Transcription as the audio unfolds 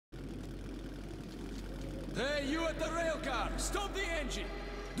Hey, you at the rail car! Stop the engine!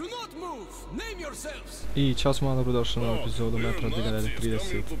 Do not move! Name yourselves! I ćao svima, dobrodošli na epizodu Metro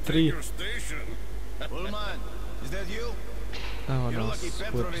 2033. Evo nas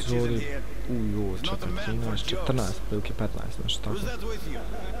u epizodi ujoj, 14, prilike 15, nešto tako.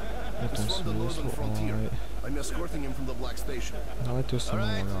 U tom smislu, naletio sam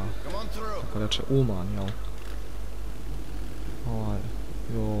ovoga, tako reče, Uman, jel?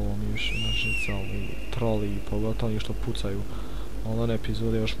 Mišica, troli, pogotovo što pucaju. One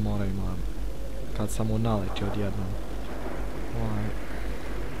epizode još moraju imam, kad samo naleti odjednom.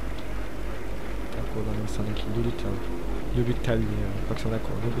 Tako da nisam neki ljubitelj, kako sam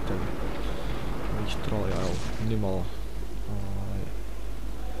rekao, ljubitelj ovih trolija, evo, nimalo.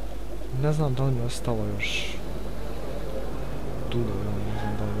 Ne znam da li mi je ostalo još dugo, ne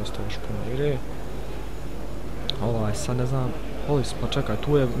znam da li mi je ostalo još puno igre. Sad ne znam, pa čekaj,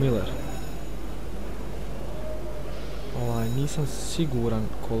 tu je Miller. Nisam siguran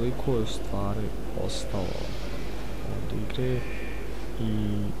koliko je u stvari ostalo od igre i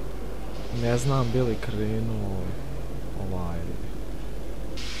ne znam bi li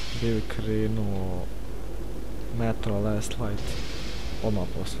krenuo Metro Last Light odmah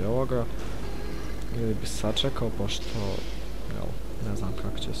poslije ovoga ili bi sačekao, pošto ne znam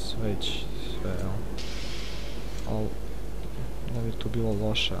kako će sve ići, ali ne bi tu bilo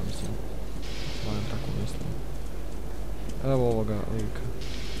loše, ja mislim, barem tako mislim. Evo ovoga lika.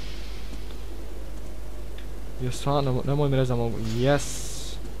 Je stvarno, nemoj mi reći da mogu, yes!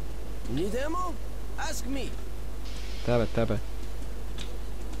 Tebe.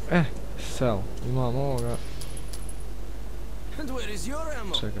 Sell, imam ovoga.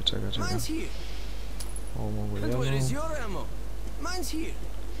 Čekaj. Ovo mogu jedno.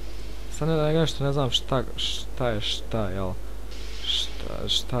 Sad nešto, ne znam šta je šta, jel?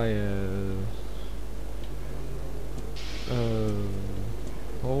 Šta je...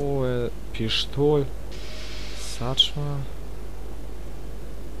 ovo je pištolj, sačma,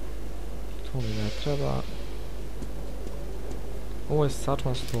 to mi ne treba, ovo je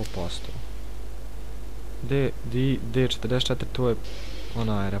sačma 100%, D44 to je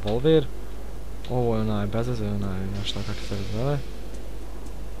onaj revolver, ovo je onaj bezveze, onaj nešto kako se zove,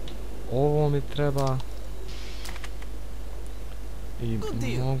 ovo mi treba i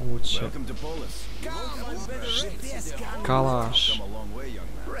moguće Kalaš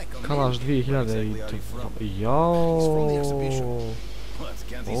 2002,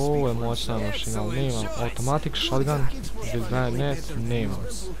 ovo je moćna mašina, ali nemam automatic shotgun, bez bayonet nemam,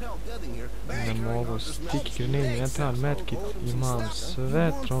 ne mogu sticky grenade, ne trebam medkit, imam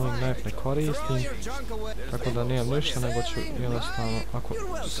sve, throwing knife ne koristim, tako da nemam ništa, nego ću jednostavno,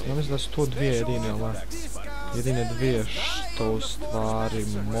 ja mislim da su to jedine dvije što u stvari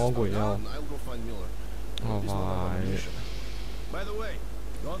mogu, jel?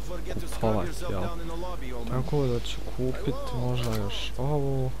 Kupovat, jel? Tako da ću kupit možda još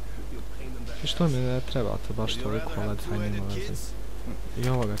ovu. I što mi ne treba to baš toliko, ali taj nema veze. I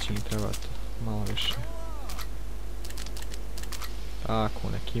ovoga će mi trebati malo više. Tako,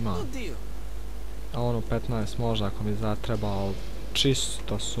 nek ima. A ono 15 možda ako mi zatreba, ali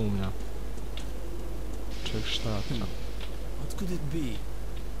čisto sumnja. Ček, šta treba? What could it be?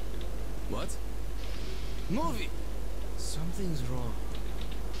 What? Movie! Something's wrong.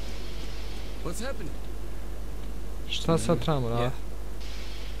 What's happening? Šta sad trebamo raditi?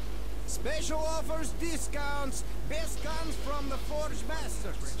 Special offers, discounts, best guns from the Forge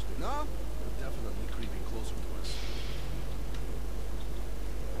Masters. No? They're definitely creeping closer to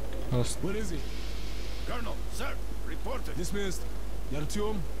us. Where is he? Colonel, sir, reported. Dismissed.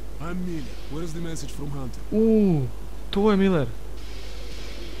 Artyom, I'm Miller. Where is the message from Hunter? Tu je Miller.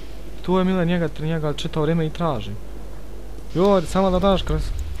 Njega čitao vrijeme i traži. Joj, samo da daš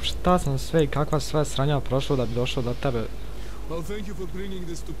šta sam sve i kakva sve sranja prošlo da bi došao do tebe. Well, thank you for bringing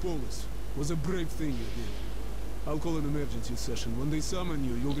this to Polis. Was a brave thing you did. I'll call an emergency session. When they summon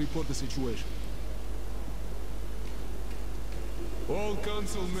you, you'll report the situation. All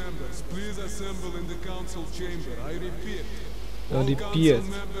council members, please assemble in the council chamber. I repeat. All council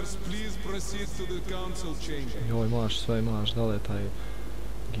members, please proceed to the council chamber. Joj, imaš dole taj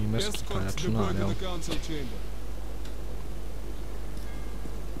gamerski taj računar, jel?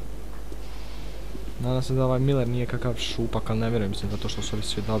 Nadam se da ovaj Miller nije kakav šupak, ali ne vjerujem, mislim, zato što su ovi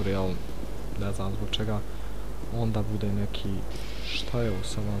svi dobri, ali ne znam zbog čega onda bude neki... Šta je ovo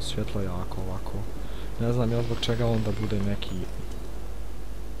sad vam svjetlo jako ovako? Ne znam ja zbog čega onda bude neki...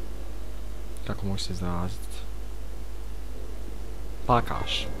 Kako može se izraziti?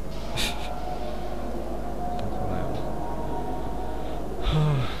 Pakaš. Tako da evo.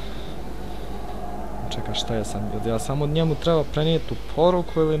 Čekaj, šta ja sam... Ja samo njemu treba prenijeti tu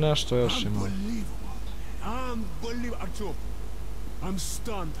poruku ili nešto još imam? Unbelievable. I'm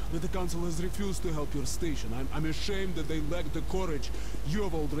stunned that the council has refused to help your station. I'm ashamed that they lack the courage you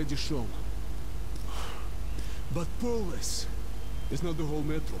have already shown. But police is not the whole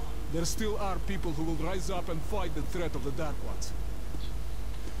metro. There still are people who will rise up and fight the threat of the Dark Ones.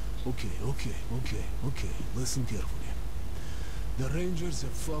 Okay. Listen carefully. The Rangers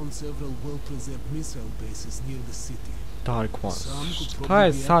have found several well-preserved missile bases near the city. Dark Ones. Šta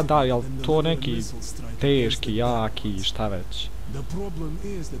je sada, jel to neki teški, jaki, šta već? The problem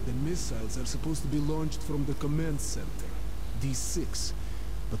is that the missiles are supposed to be launched from the command center, D6,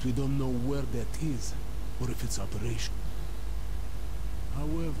 but we don't know where that is, or if it's operational.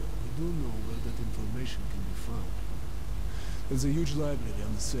 However, we do know where that information can be found. There's a huge library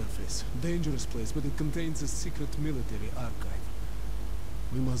on the surface, dangerous place, but it contains a secret military archive.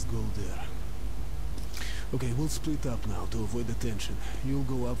 We must go there. Okay, we'll split up now to avoid the tension. You'll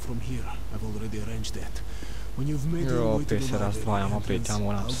go up from here. I've already arranged that. When you've made your way to the library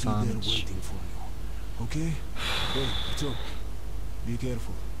entrance, I'll be there waiting for you. Okay? Hey, Tom, be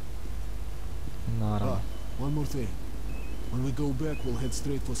careful. Naravno. One more thing. When we go back, we'll head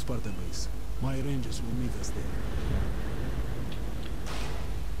straight for Sparta base. My rangers will meet us there.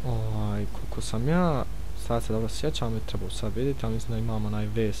 Koliko sam ja, sad se dobro sjećam, mi treba sad vidjeti, ali mislim da imamo onaj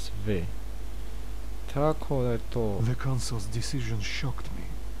VSV. Tako da je to... The council's decision shocked me,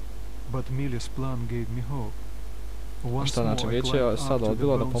 but Milje's plan gave me hope. Šta znači, vijeće je sad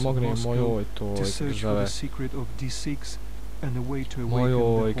odbilo da pomogne mojoj toj, kako se zove...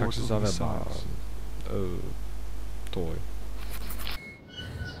 Mojoj, kako se zove, toj...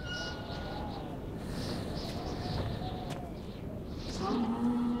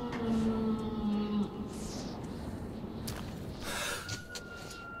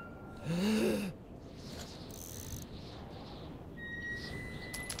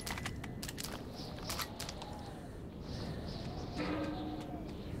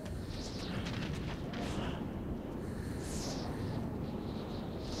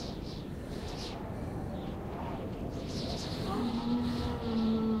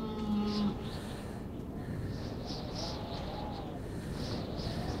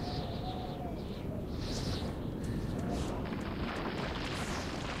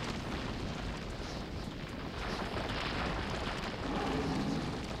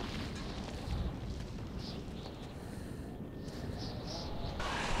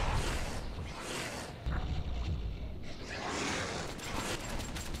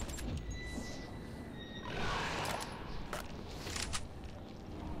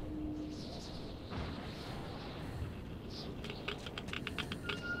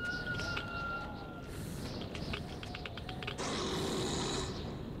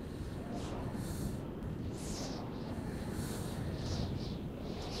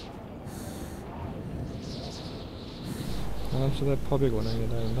 Nadam se da je pobjegao negdje,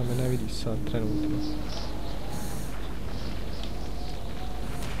 da me ne vidi sad trenutno.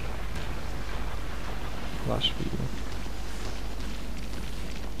 Baš vidio.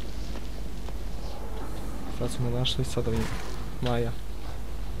 Sad smo našli sad ovim Maja.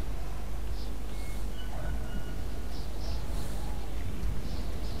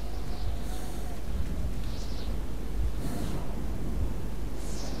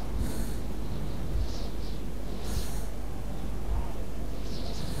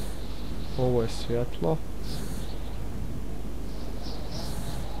 Ovo je svjetlo.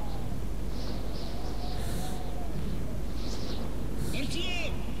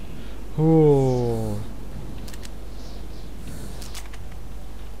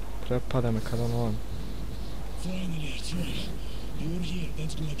 Prepada me kad on. Finally, Artyom. You're here,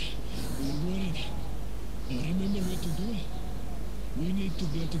 that's good. We were worried. Remember what to do? We need to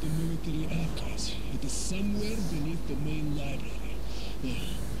get to the military archives. It is somewhere beneath the main library.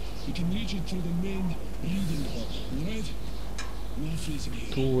 You can reach it through the main reading hall, alright? No freezing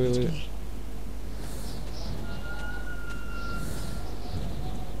here. Let's go.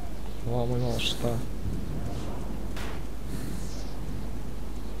 Ovamo imamo šta?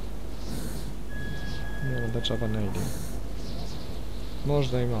 Nema da džaba ne ide.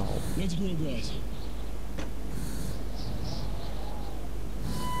 Možda ima ovo. Let's go, guys.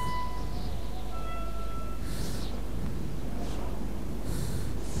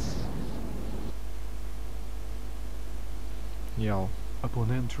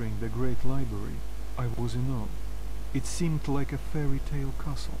 Upon entering the great library, I was in awe. It seemed like a fairy tale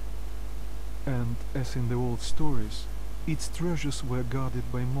castle. And, as in the old stories, its treasures were guarded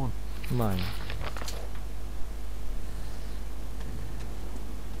by monsters.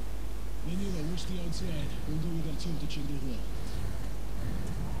 Anyway, we're stay outside. We'll go with our team to check the hole.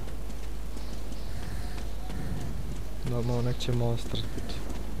 Normalno nek će monster biti.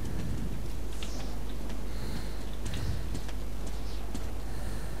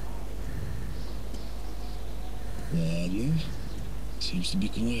 Ладно. Seems to be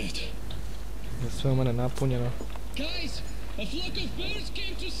quiet. Je sve u mene napunjeno. Guys, a flock of birds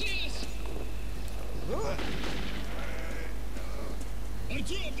came to see us.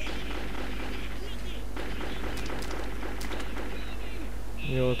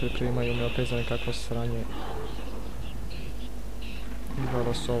 I ovo pripremaju me opet za nekakvo sranje.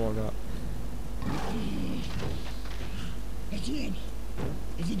 Upravo s ovoga. Artyom,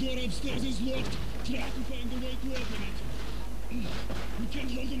 if the door upstairs is locked, try to find a way to open it. We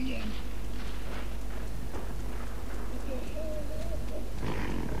can't hold them long.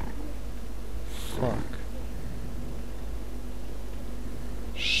 Fuck.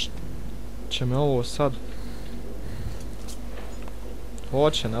 Će me ovo sad...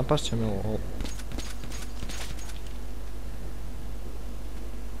 Hoće, napast će me ovo.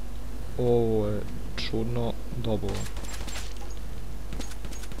 Ovo je čudno dobro.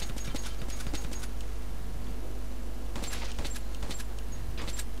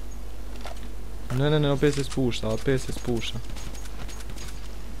 Ne, opet se spušta,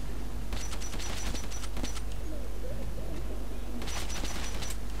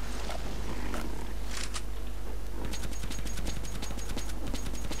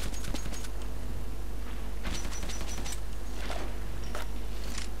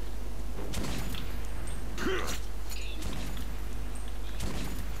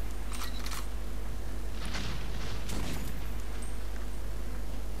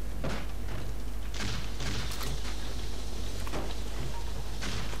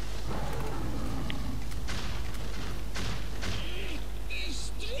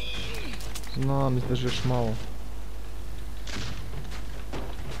 Znam, izdrži još malo.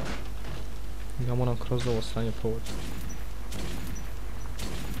 Ja moram kroz ovo sranje proći.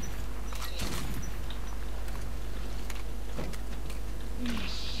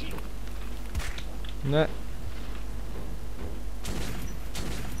 Ne.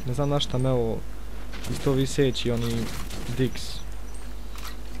 Ne znam na šta me ovo isto viseći oni Dix.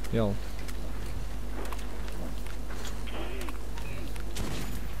 Jel?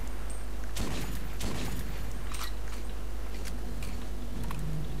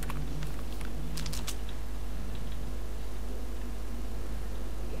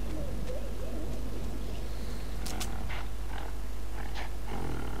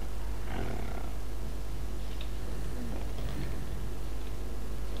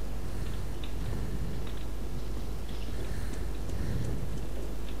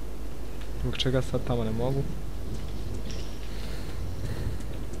 Zbog čega sad tamo ne mogu?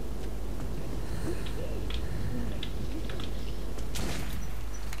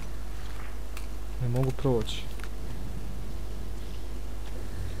 Ne mogu proći.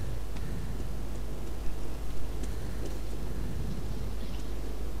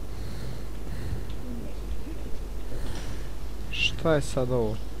 Šta je sad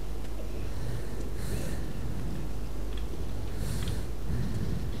ovo?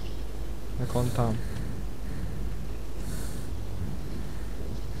 Nek on tam.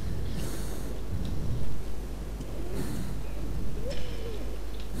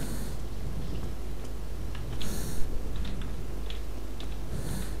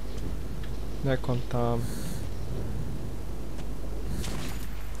 Nek on tam.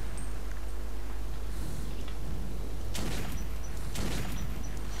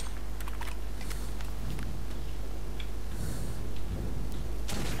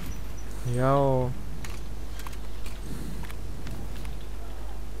 Jao.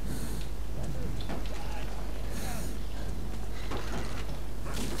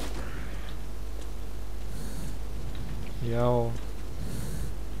 Jao.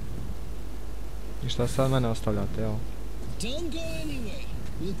 I šta sad mene ostavljate, jao? Don't go anywhere.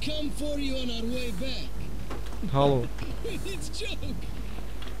 We'll come for you on our way back. Halo. It's joke.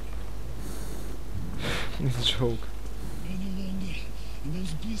 It's joke. No longer. And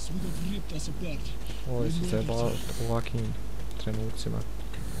those beasts would have ripped us apart. Ovo je se zajebala u ovakvim trenucima.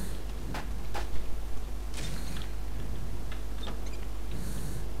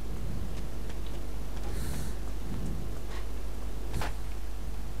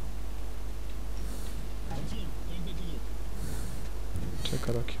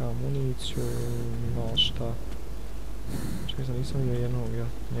 Čekaj dok ja municiju, malo šta. Čekaj sam nisam vidio jednog,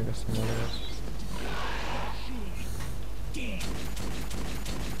 njega sam malo razvijest.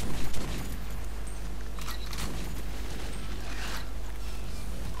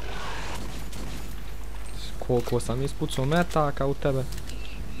 Koliko sam ispucao metaka u tebe.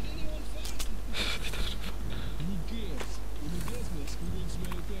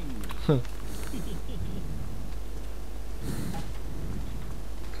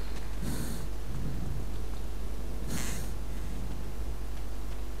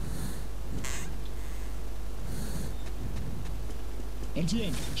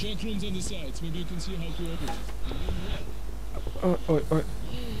 Artyom, check rooms on the sides. Maybe you can see how to open it. Oj.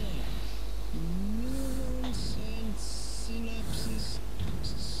 Neurons and synapses.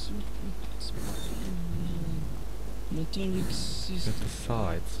 Motoric At system. the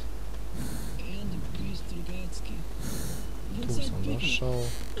sides. And Bystrogatsky. Tu sam došao.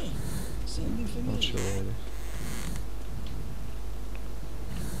 Something Znači familiar. ovdje.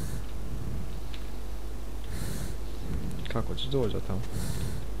 Kako ćeš doći do tamo?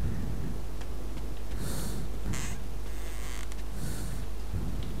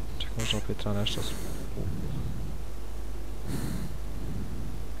 Ček, možda opet treba nešto...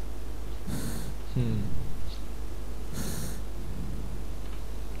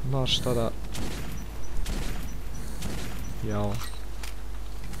 Znaš šta da... Jao.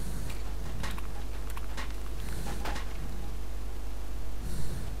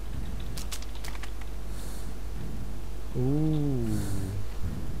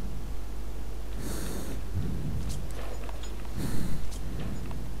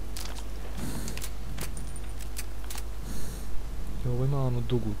 Ovo ima onu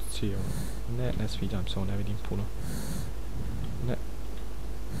dugu cijev. Ne sviđam se, ovo ne vidim puno. Ne.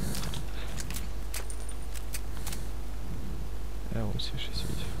 Evo mi se više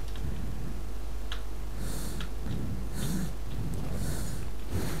sviđa.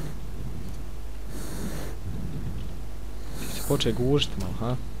 Ti se počeo gužiti malo,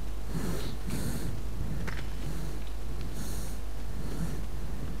 ha?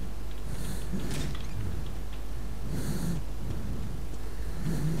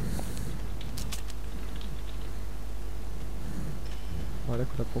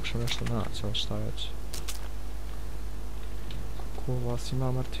 Rekao da pokušam nešto naći, ali šta već. Koliko vas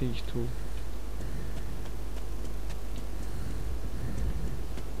ima mrtvih tu?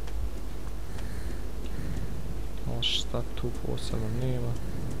 Ali šta tu posebno nema?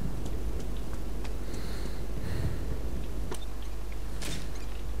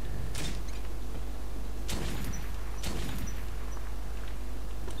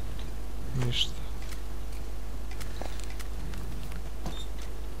 Ništa.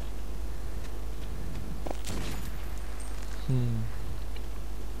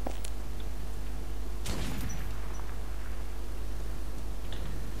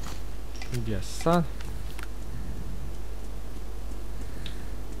 Gdje sad?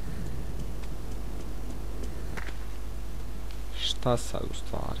 Šta sad u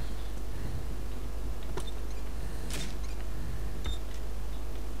stvari?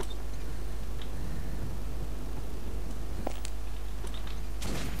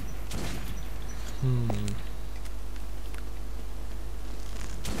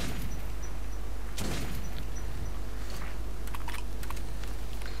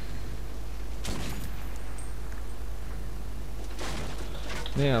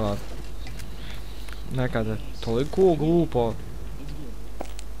 Nema, nekad je toliko glupo.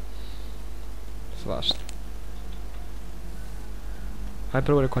 Svašta. Hajde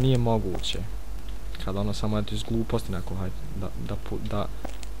prvo rekao nije moguće. Kada ono samo eto iz gluposti neko hajde da...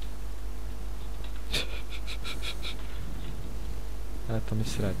 Eto mi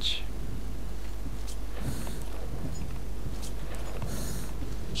sreći.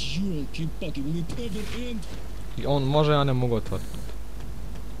 On može, ja ne mogu otvoriti.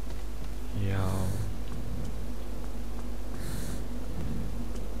 Jao.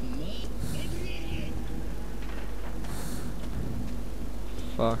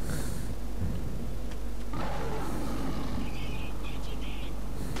 Fuck.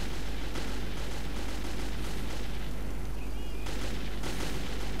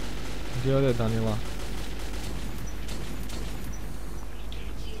 Gdje ode Danila?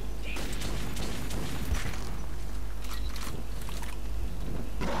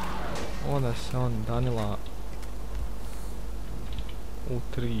 Onda se on Danila u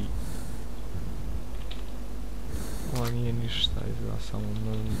 3. Ovo nije ništa, izgleda samo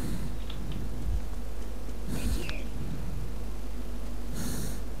mrn.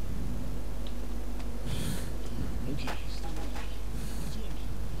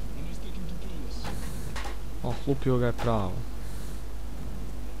 O, hlupio ga je pravo.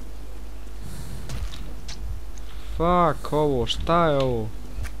 Fuck ovo, šta je ovo?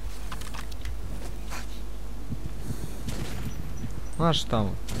 Znaš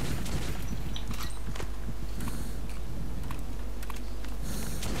tamo?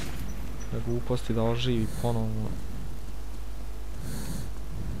 gluposti da oživi ponovno.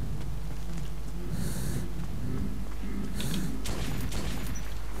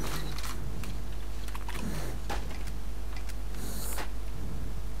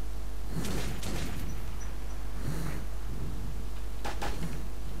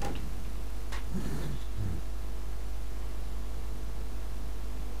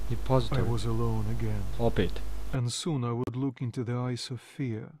 I was alone again. Opet. And soon I would look into the eyes of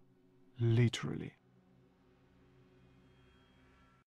fear, literally.